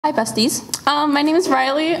Hi, besties. My name is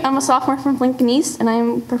Riley. I'm a sophomore from Lincoln East, and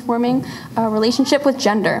I'm performing a relationship with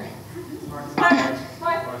gender.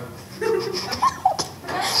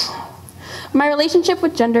 My relationship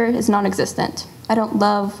with gender is non-existent. I don't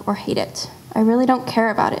love or hate it. I really don't care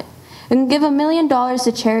about it. I can give $1 million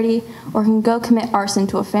to charity, or I can go commit arson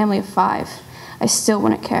to a family of 5. I still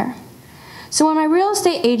wouldn't care. So when my real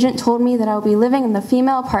estate agent told me that I would be living in the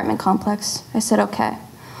female apartment complex, I said okay.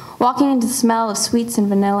 Walking into the smell of sweets and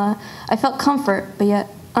vanilla, I felt comfort, but yet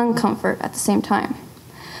uncomfort at the same time.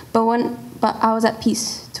 But I was at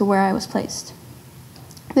peace to where I was placed.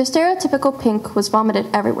 The stereotypical pink was vomited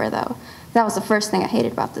everywhere, though. That was the first thing I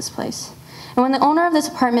hated about this place. And when the owner of this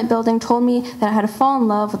apartment building told me that I had to fall in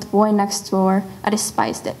love with the boy next door, I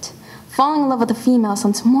despised it. Falling in love with a female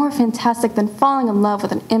sounds more fantastic than falling in love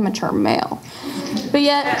with an immature male. But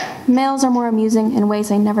yet, males are more amusing in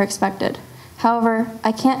ways I never expected. However,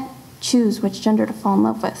 I can't choose which gender to fall in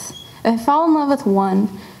love with. If I fall in love with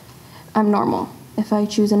one, I'm normal. If I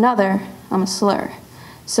choose another, I'm a slur.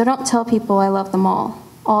 So don't tell people I love them all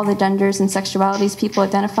the genders and sexualities people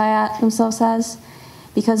identify themselves as,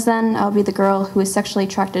 because then I'll be the girl who is sexually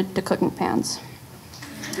attracted to cooking pans.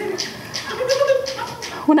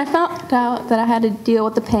 When I found out that I had to deal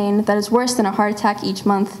with the pain that is worse than a heart attack each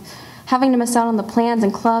month, having to miss out on the plans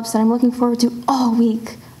and clubs that I'm looking forward to all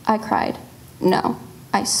week, I cried. No,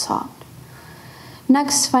 I sobbed.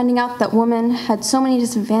 Next, finding out that women had so many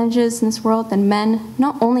disadvantages in this world than men,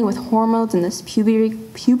 not only with hormones and this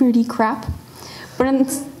puberty crap, but in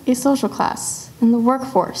a social class, in the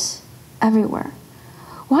workforce, everywhere.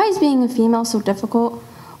 Why is being a female so difficult?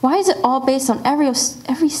 Why is it all based on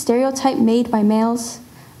every stereotype made by males?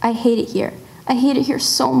 I hate it here. I hate it here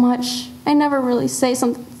so much. I never really say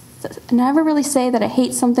that I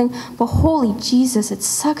hate something, but holy Jesus, it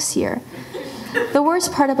sucks here. The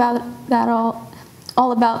worst part about that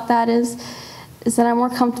all about that is that I'm more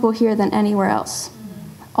comfortable here than anywhere else.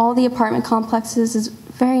 All the apartment complexes is a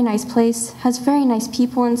very nice place, has very nice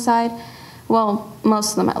people inside. Well,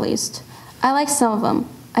 most of them at least. I like some of them.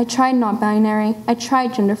 I tried non-binary, I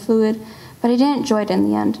tried gender fluid, but I didn't enjoy it in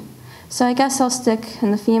the end. So I guess I'll stick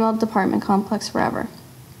in the female apartment complex forever.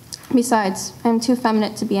 Besides, I'm too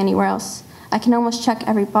feminine to be anywhere else. I can almost check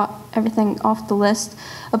everything off the list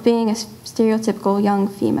of being a stereotypical young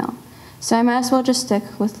female. So I might as well just stick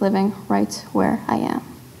with living right where I am.